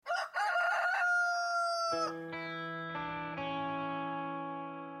Good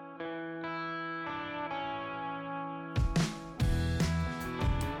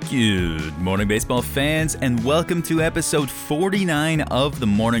morning, baseball fans, and welcome to episode 49 of the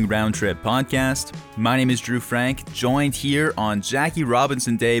Morning Round Trip podcast. My name is Drew Frank, joined here on Jackie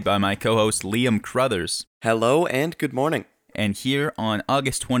Robinson Day by my co-host Liam Crothers. Hello and good morning. And here on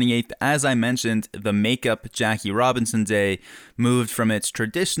August 28th, as I mentioned, the makeup Jackie Robinson Day moved from its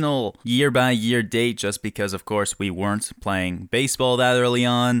traditional year-by-year date just because, of course, we weren't playing baseball that early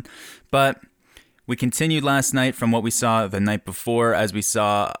on, but we continued last night from what we saw the night before, as we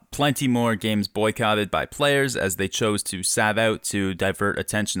saw plenty more games boycotted by players as they chose to sat out to divert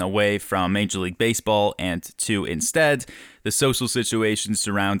attention away from Major League Baseball and to instead the social situation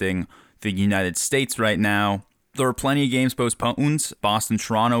surrounding the United States right now. There were plenty of games postponed. Boston,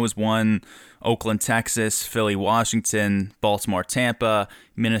 Toronto was one, Oakland, Texas, Philly, Washington, Baltimore, Tampa,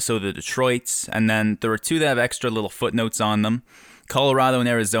 Minnesota, Detroit, and then there were two that have extra little footnotes on them. Colorado and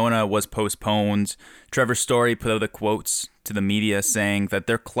Arizona was postponed. Trevor Story put out a quote to the media saying that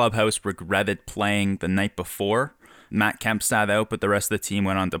their clubhouse regretted playing the night before. Matt Kemp sat out, but the rest of the team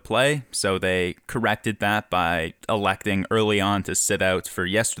went on to play, so they corrected that by electing early on to sit out for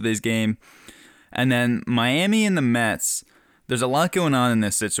yesterday's game. And then Miami and the Mets, there's a lot going on in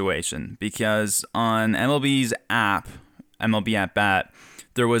this situation because on MLB's app, MLB At Bat,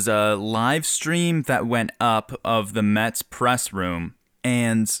 there was a live stream that went up of the Mets press room,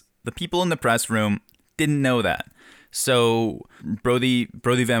 and the people in the press room didn't know that. So Brodie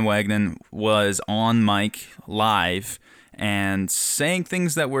Van Wagenen was on mic live and saying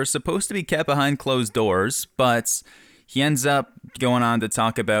things that were supposed to be kept behind closed doors, but he ends up going on to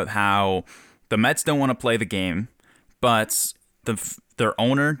talk about how the Mets don't want to play the game, but their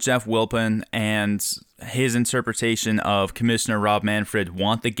owner, Jeff Wilpon, and his interpretation of Commissioner Rob Manfred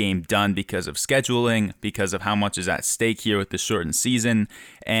want the game done because of scheduling, because of how much is at stake here with the shortened season.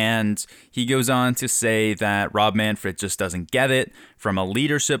 And he goes on to say that Rob Manfred just doesn't get it. From a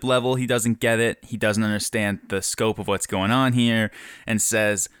leadership level, he doesn't get it. He doesn't understand the scope of what's going on here, and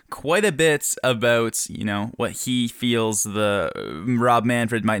says quite a bit about, what he feels the Rob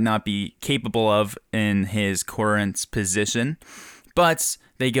Manfred might not be capable of in his current position. But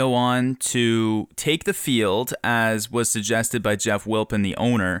they go on to take the field, as was suggested by Jeff Wilpon, the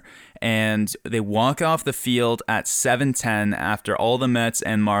owner, and they walk off the field at 7:10 after all the Mets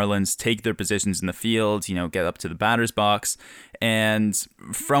and Marlins take their positions in the field, get up to the batter's box. And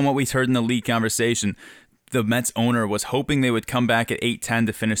from what we heard in the lead conversation, the Mets owner was hoping they would come back at 8:10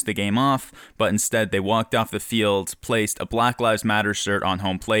 to finish the game off, but instead they walked off the field, placed a Black Lives Matter shirt on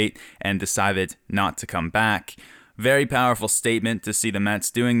home plate, and decided not to come back. Very powerful statement to see the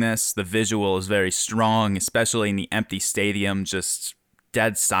Mets doing this. The visual is very strong, especially in the empty stadium, just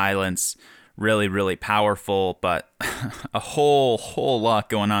dead silence. Really, really powerful, but a whole lot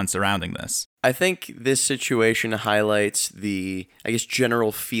going on surrounding this. I think this situation highlights the,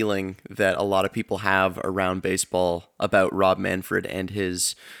 general feeling that a lot of people have around baseball about Rob Manfred and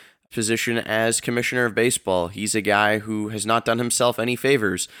his position as commissioner of baseball. He's a guy who has not done himself any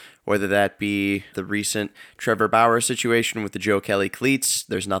favors, whether that be the recent Trevor Bauer situation with the Joe Kelly cleats.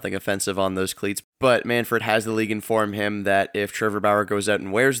 There's nothing offensive on those cleats, but Manfred has the league inform him that if Trevor Bauer goes out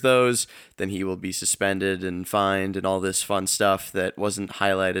and wears those, then he will be suspended and fined and all this fun stuff that wasn't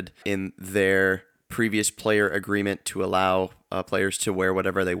highlighted in their previous player agreement to allow players to wear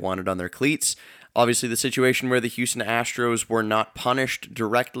whatever they wanted on their cleats. Obviously, the situation where the Houston Astros were not punished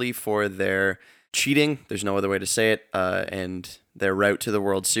directly for their cheating, there's no other way to say it, and their route to the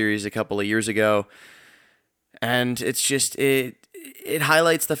World Series a couple of years ago. And it's just, it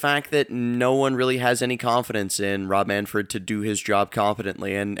highlights the fact that no one really has any confidence in Rob Manfred to do his job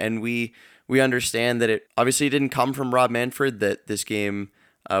competently. And we understand that it obviously didn't come from Rob Manfred, that this game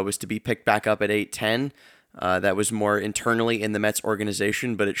was to be picked back up at 8:10. That was more internally in the Mets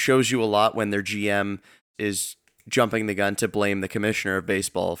organization, but it shows you a lot when their GM is jumping the gun to blame the commissioner of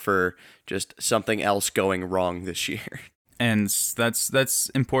baseball for just something else going wrong this year. And that's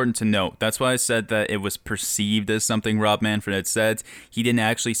important to note. That's why I said that it was perceived as something Rob Manfred had said. He didn't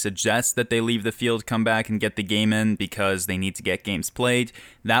actually suggest that they leave the field, come back, and get the game in because they need to get games played.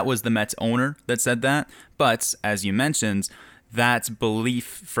 That was the Mets owner that said that. But, as you mentioned, that belief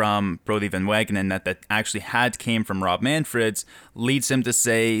from Brodie Van Wagenen that actually came from Rob Manfred's leads him to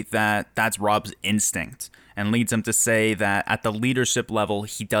say that that's Rob's instinct, and leads him to say that at the leadership level,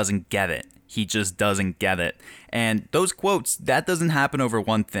 he doesn't get it. He just doesn't get it. And those quotes, that doesn't happen over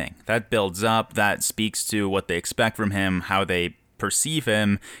one thing. That builds up, that speaks to what they expect from him, how they perceive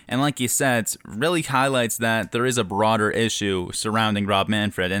him. And like you said, really highlights that there is a broader issue surrounding Rob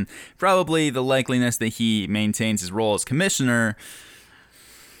Manfred, and probably the likeliness that he maintains his role as commissioner.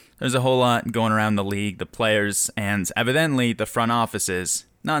 There's a whole lot going around the league, the players, and evidently the front offices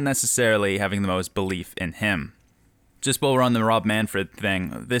not necessarily having the most belief in him. Just while we're on the Rob Manfred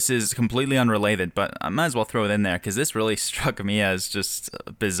thing, this is completely unrelated, but I might as well throw it in there because this really struck me as just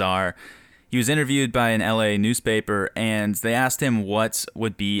bizarre. He was interviewed by an LA newspaper, and they asked him what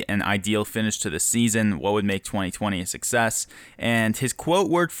would be an ideal finish to the season, what would make 2020 a success, and his quote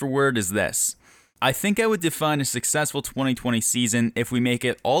word for word is this: "I think I would define a successful 2020 season if we make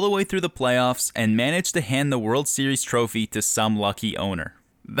it all the way through the playoffs and manage to hand the World Series trophy to some lucky owner."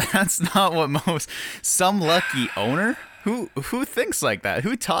 That's not what some lucky owner? Who thinks like that?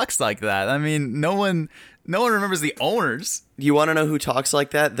 Who talks like that? I mean, no one remembers the owners. You want to know who talks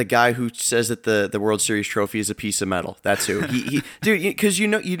like that? The guy who says that the World Series trophy is a piece of metal. That's who. Dude, because you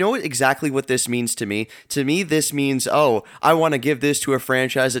know exactly what this means to me. To me, this means, oh, I want to give this to a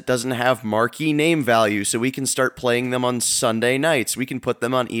franchise that doesn't have marquee name value, so we can start playing them on Sunday nights. We can put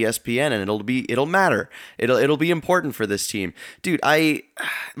them on ESPN, and it'll matter. It'll be important for this team, dude.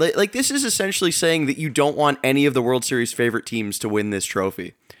 This is essentially saying that you don't want any of the World Series favorite teams to win this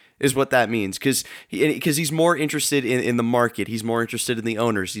trophy. Is what that means, because he's more interested in the market. He's more interested in the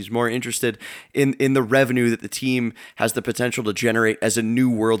owners. He's more interested in the revenue that the team has the potential to generate as a new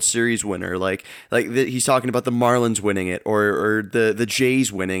World Series winner. He's talking about the Marlins winning it or the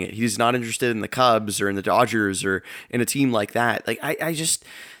Jays winning it. He's not interested in the Cubs or in the Dodgers or in a team like that.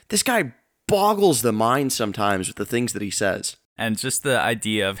 This guy boggles the mind sometimes with the things that he says. And just the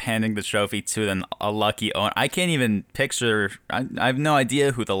idea of handing the trophy to a lucky owner. I can't even picture, I have no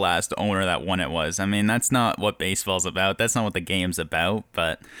idea who the last owner that won it was. I mean, that's not what baseball's about. That's not what the game's about.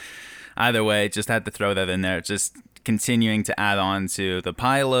 But either way, just had to throw that in there. Just continuing to add on to the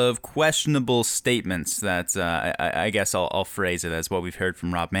pile of questionable statements that I guess I'll phrase it as what we've heard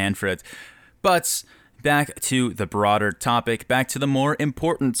from Rob Manfred. But back to the broader topic, back to the more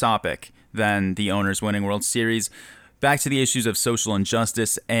important topic than the owners winning World Series. Back to the issues of social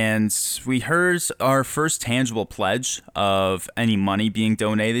injustice, and we heard our first tangible pledge of any money being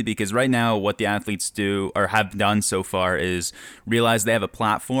donated, because right now what the athletes do or have done so far is realize they have a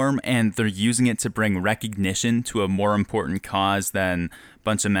platform and they're using it to bring recognition to a more important cause than a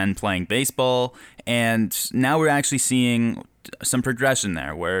bunch of men playing baseball. And now we're actually seeing some progression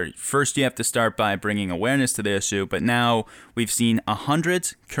there, where first you have to start by bringing awareness to the issue, but now we've seen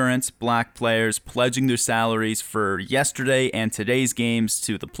 100 current black players pledging their salaries for yesterday and today's games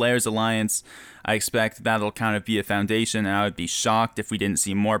to the Players Alliance. I expect that'll kind of be a foundation, and I would be shocked if we didn't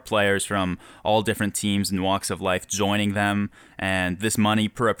see more players from all different teams and walks of life joining them. And this money,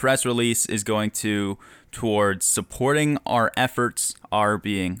 per a press release, is going towards supporting our efforts, our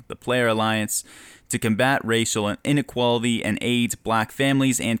being the Player Alliance, to combat racial inequality and aid black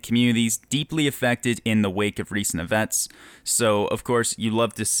families and communities deeply affected in the wake of recent events. So, of course, you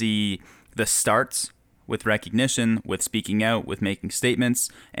love to see the starts with recognition, with speaking out, with making statements,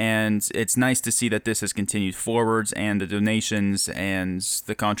 and it's nice to see that this has continued forwards and the donations and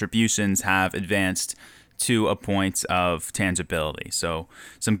the contributions have advanced to a point of tangibility. So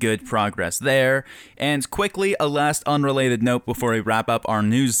some good progress there. And quickly, a last unrelated note before we wrap up our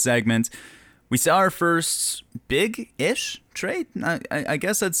news segment. We saw our first big-ish trade. I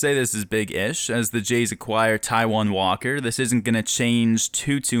guess I'd say this is big-ish as the Jays acquire Taijuan Walker. This isn't going to change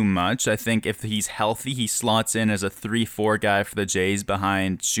too much. I think if he's healthy, he slots in as a 3-4 guy for the Jays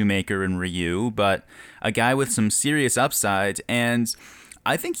behind Shoemaker and Ryu, but a guy with some serious upside. And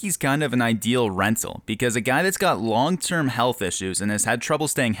I think he's kind of an ideal rental because a guy that's got long-term health issues and has had trouble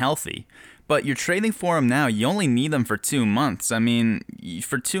staying healthy, but you're trading for him now. You only need him for 2 months. I mean,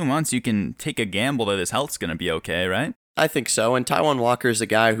 for 2 months, you can take a gamble that his health's going to be okay, right? I think so. And Taijuan Walker is a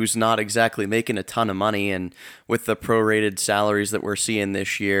guy who's not exactly making a ton of money. And with the prorated salaries that we're seeing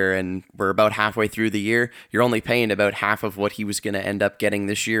this year, and we're about halfway through the year, you're only paying about half of what he was going to end up getting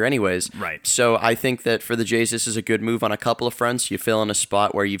this year anyways. Right. So I think that for the Jays, this is a good move on a couple of fronts. You fill in a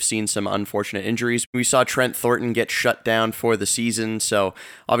spot where you've seen some unfortunate injuries. We saw Trent Thornton get shut down for the season. So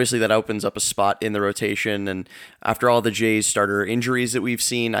obviously that opens up a spot in the rotation. And after all the Jays starter injuries that we've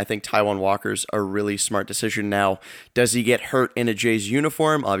seen, I think Taijuan Walker's a really smart decision. Now, does he get hurt in a Jays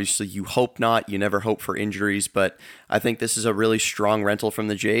uniform? Obviously, you hope not. You never hope for injuries, but I think this is a really strong rental from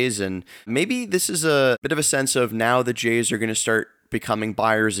the Jays, and maybe this is a bit of a sense of now the Jays are going to start becoming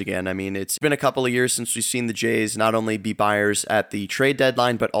buyers again. I mean, it's been a couple of years since we've seen the Jays not only be buyers at the trade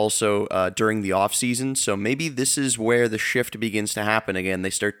deadline, but also during the offseason. So maybe this is where the shift begins to happen again. They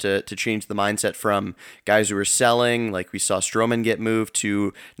start to change the mindset from guys who are selling, like we saw Stroman get moved,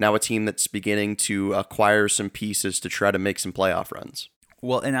 to now a team that's beginning to acquire some pieces to try to make some playoff runs.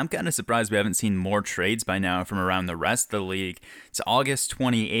 Well, and I'm kind of surprised we haven't seen more trades by now from around the rest of the league. It's August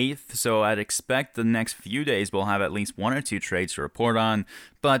 28th, so I'd expect the next few days we'll have at least one or two trades to report on.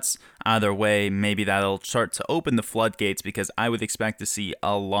 But either way, maybe that'll start to open the floodgates, because I would expect to see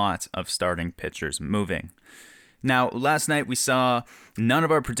a lot of starting pitchers moving. Now, last night we saw none of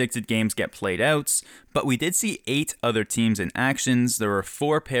our predicted games get played out, but we did see 8 other teams in actions. There were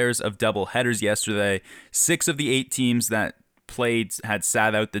 4 pairs of doubleheaders yesterday. 6 of the 8 teams that played had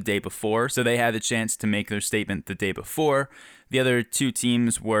sat out the day before, so they had a chance to make their statement the day before. The other 2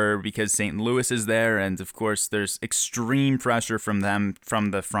 teams were because St. Louis is there, and of course there's extreme pressure from them,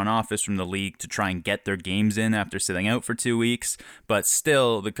 from the front office, from the league, to try and get their games in after sitting out for 2 weeks. But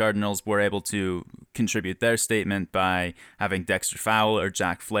still, the Cardinals were able to contribute their statement by having Dexter Fowler,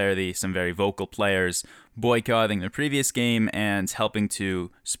 Jack Flaherty, some very vocal players, boycotting their previous game and helping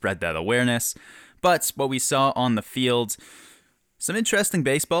to spread that awareness. But what we saw on the field, some interesting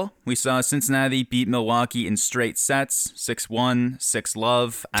baseball. We saw Cincinnati beat Milwaukee in straight sets, 6-1,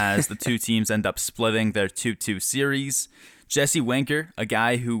 6-love, as the two teams end up splitting their 2-2 series. Jesse Winker, a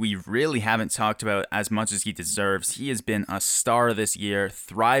guy who we really haven't talked about as much as he deserves. He has been a star this year,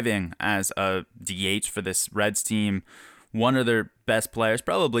 thriving as a DH for this Reds team. One of their best players,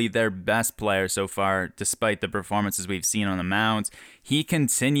 probably their best player so far, despite the performances we've seen on the mound. He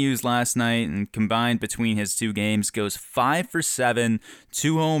continues last night, and combined between his 2 games, goes 5 for 7,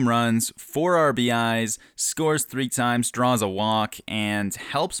 2 home runs, 4 RBIs, scores 3 times, draws a walk, and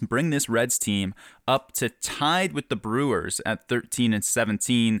helps bring this Reds team up to tied with the Brewers at 13 and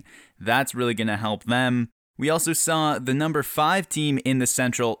 17. That's really going to help them. We also saw the number 5 team in the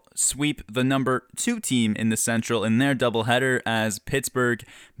Central sweep the number 2 team in the Central in their doubleheader, as Pittsburgh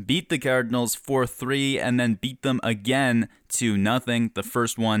beat the Cardinals 4-3 and then beat them again 2-0, the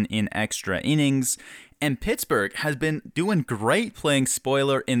first one in extra innings. And Pittsburgh has been doing great playing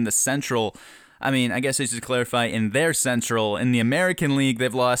spoiler in the Central. I mean, I guess I should clarify, in their Central, in the American League,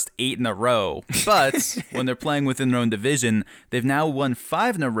 they've lost 8 in a row. But when they're playing within their own division, they've now won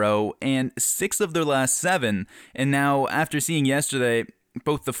 5 in a row and 6 of their last 7. And now, after seeing yesterday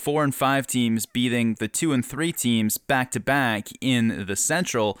both the 4 and 5 teams beating the 2 and 3 teams back-to-back in the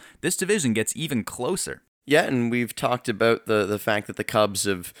Central, this division gets even closer. Yeah, and we've talked about the fact that the Cubs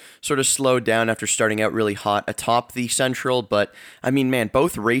have sort of slowed down after starting out really hot atop the Central. But, I mean, man,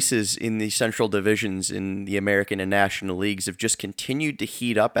 both races in the Central divisions in the American and National Leagues have just continued to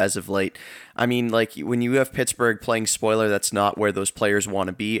heat up as of late. I mean, like, when you have Pittsburgh playing spoiler, that's not where those players want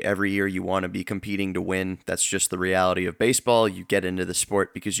to be. Every year you want to be competing to win. That's just the reality of baseball. You get into the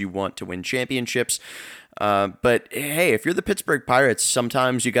sport because you want to win championships. But hey, if you're the Pittsburgh Pirates,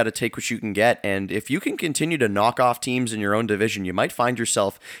 sometimes you got to take what you can get. And if you can continue to knock off teams in your own division, you might find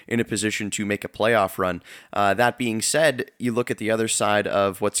yourself in a position to make a playoff run. That being said, you look at the other side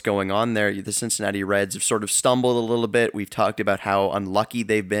of what's going on there. The Cincinnati Reds have sort of stumbled a little bit. We've talked about how unlucky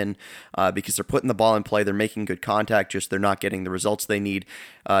they've been because they're putting the ball in play. They're making good contact, just they're not getting the results they need.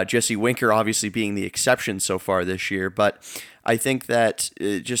 Jesse Winker obviously being the exception so far this year. But I think that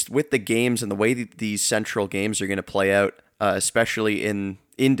just with the games and the way these Central games are going to play out, especially in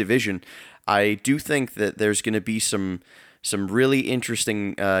division, I do think that there's going to be some really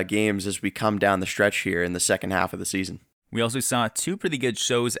interesting games as we come down the stretch here in the second half of the season. We also saw 2 pretty good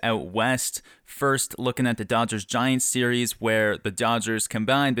shows out west. First, looking at the Dodgers-Giants series, where the Dodgers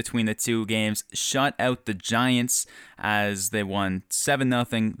combined between the 2 games shut out the Giants as they won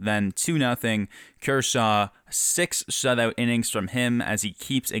 7-0, then 2-0. Kershaw, 6 shutout innings from him as he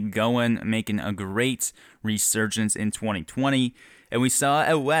keeps it going, making a great resurgence in 2020. And we saw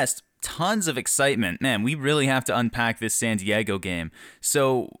out west tons of excitement. Man, we really have to unpack this San Diego game.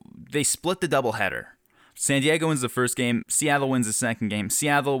 So they split the doubleheader. San Diego wins the first game, Seattle wins the second game.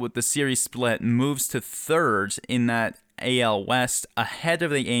 Seattle, with the series split, moves to 3rd in that AL West, ahead of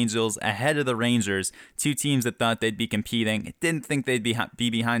the Angels, ahead of the Rangers, 2 teams that thought they'd be competing, didn't think they'd be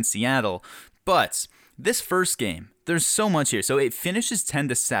behind Seattle. But this first game, there's so much here. So it finishes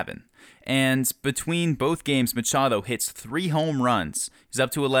 10-7. And between both games, Machado hits 3 home runs. He's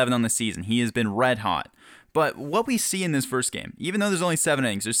up to 11 on the season. He has been red hot. But what we see in this first game, even though there's only 7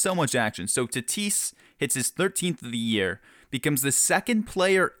 innings, there's so much action. So Tatis hits his 13th of the year, becomes the second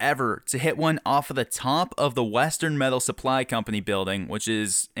player ever to hit one off of the top of the Western Metal Supply Company building, which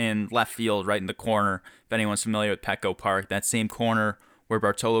is in left field right in the corner. If anyone's familiar with Petco Park, that same corner where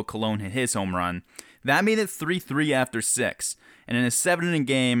Bartolo Colon hit his home run. That made it 3-3 after 6. And in a 7-inning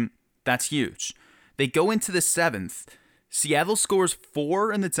game, that's huge. They go into the 7th. Seattle scores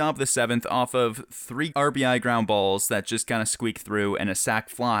 4 in the top of the 7th off of 3 RBI ground balls that just kind of squeak through and a sac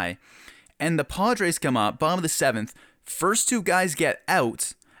fly. And the Padres come up, bottom of the 7th. First 2 guys get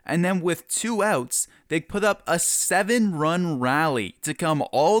out. And then with 2 outs, they put up a 7-run rally to come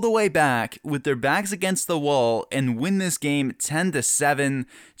all the way back with their backs against the wall and win this game 10-7.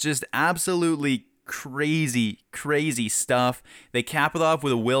 Just absolutely crazy stuff. They cap it off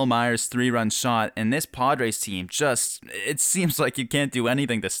with a Will Myers 3-run shot, and this Padres team it seems like you can't do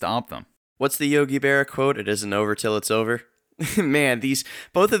anything to stop them. What's the Yogi Berra quote? It isn't over till it's over. Man,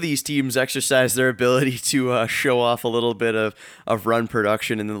 both of these teams exercise their ability to show off a little bit of run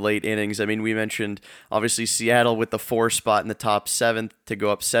production in the late innings. I mean, we mentioned obviously Seattle with the 4 spot in the top 7th to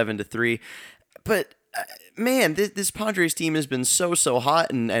go up 7-3, but man, this Padres team has been so hot,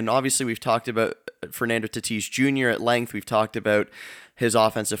 and obviously we've talked about Fernando Tatis Jr. at length. We've talked about his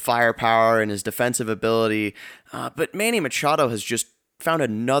offensive firepower and his defensive ability, but Manny Machado has just found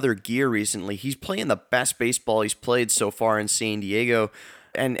another gear recently. He's playing the best baseball he's played so far in San Diego.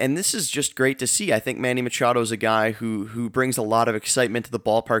 And this is just great to see. I think Manny Machado is a guy who brings a lot of excitement to the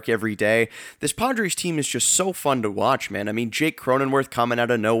ballpark every day. This Padres team is just so fun to watch, man. I mean, Jake Cronenworth coming out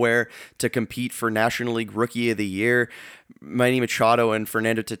of nowhere to compete for National League Rookie of the Year. Manny Machado and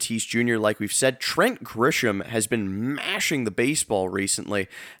Fernando Tatis Jr., like we've said. Trent Grisham has been mashing the baseball recently.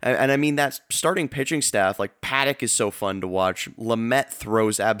 And I mean, that starting pitching staff, like Paddock is so fun to watch. Lamet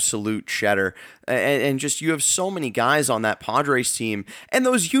throws absolute cheddar. And just you have so many guys on that Padres team. And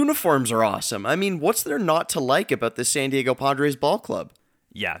those uniforms are awesome. I mean, what's there not to like about the San Diego Padres ball club?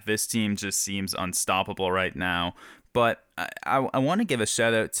 Yeah, this team just seems unstoppable right now. But I want to give a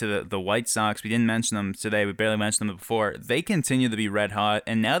shout out to the White Sox. We didn't mention them today. We barely mentioned them before. They continue to be red hot.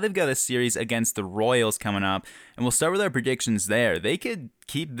 And now they've got a series against the Royals coming up. And we'll start with our predictions there. They could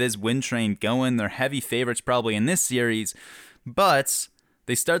keep this win train going. They're heavy favorites probably in this series. But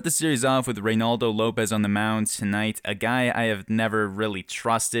they start the series off with Reynaldo Lopez on the mound tonight, a guy I have never really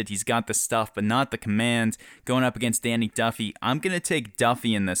trusted. He's got the stuff, but not the command. Going up against Danny Duffy, I'm going to take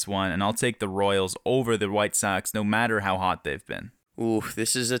Duffy in this one, and I'll take the Royals over the White Sox, no matter how hot they've been. Ooh,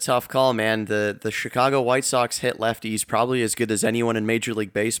 this is a tough call, man. The Chicago White Sox hit lefties probably as good as anyone in Major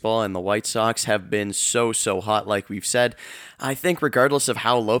League Baseball, and the White Sox have been so hot, like we've said. I think regardless of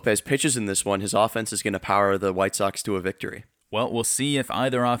how Lopez pitches in this one, his offense is going to power the White Sox to a victory. Well, we'll see if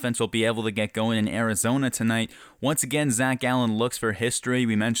either offense will be able to get going in Arizona tonight. Once again, Zach Gallen looks for history.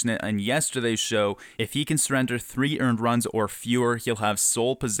 We mentioned it on yesterday's show. If he can surrender 3 earned runs or fewer, he'll have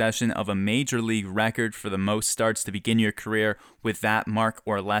sole possession of a major league record for the most starts to begin your career with that mark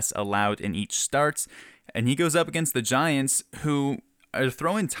or less allowed in each start. And he goes up against the Giants, who are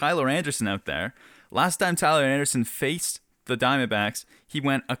throwing Tyler Anderson out there. Last time Tyler Anderson faced the Diamondbacks, he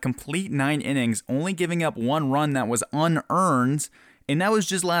went a complete 9 innings, only giving up 1 run that was unearned, and that was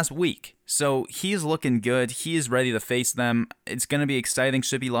just last week. So he is looking good. He is ready to face them. It's going to be exciting.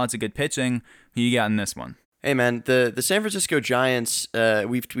 Should be lots of good pitching. Who you got in this one? Hey man, the San Francisco Giants,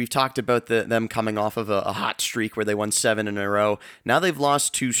 we've talked about them coming off of a hot streak where they won 7 in a row. Now they've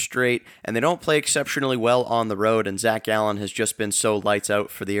lost 2 straight, and they don't play exceptionally well on the road, and Zach Gallen has just been so lights out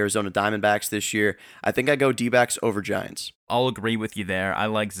for the Arizona Diamondbacks this year. I think I go D-backs over Giants. I'll agree with you there. I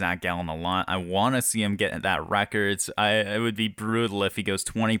like Zach Gallen a lot. I want to see him get that record. It would be brutal if he goes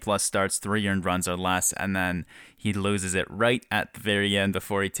 20-plus starts, 3 earned runs or less, and then he loses it right at the very end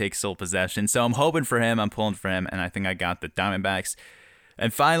before he takes sole possession. So I'm hoping for him. I'm pulling for him, and I think I got the Diamondbacks.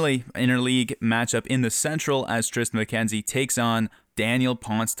 And finally, interleague matchup in the Central as Tristan McKenzie takes on Daniel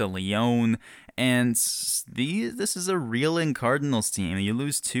Ponce de Leon. And this is a reeling Cardinals team. You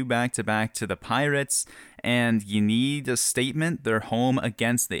lose 2 back-to-back to the Pirates, and you need a statement. They're home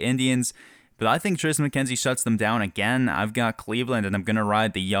against the Indians. But I think Tristan McKenzie shuts them down again. I've got Cleveland, and I'm going to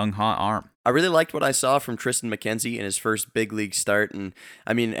ride the young, hot arm. I really liked what I saw from Tristan McKenzie in his first big league start. And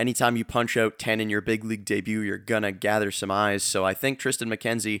I mean, anytime you punch out 10 in your big league debut, you're going to gather some eyes. So I think Tristan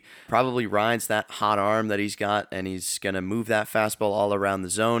McKenzie probably rides that hot arm that he's got, and he's going to move that fastball all around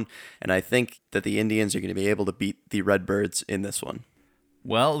the zone. And I think that the Indians are going to be able to beat the Redbirds in this one.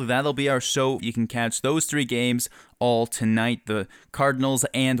 Well, that'll be our show. You can catch those 3 games all tonight. The Cardinals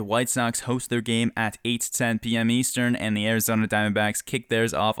and White Sox host their game at 8:10 p.m. Eastern, and the Arizona Diamondbacks kick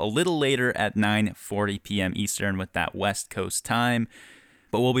theirs off a little later at 9:40 p.m. Eastern with that West Coast time.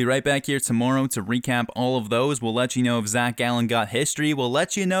 But we'll be right back here tomorrow to recap all of those. We'll let you know if Zach Gallen got history. We'll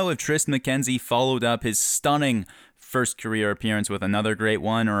let you know if Tristan McKenzie followed up his stunning first career appearance with another great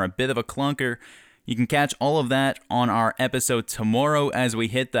one or a bit of a clunker. You can catch all of that on our episode tomorrow as we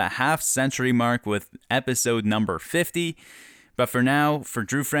hit the half-century mark with episode number 50. But for now, for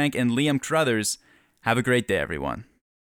Drew Frank and Liam Crothers, have a great day, everyone.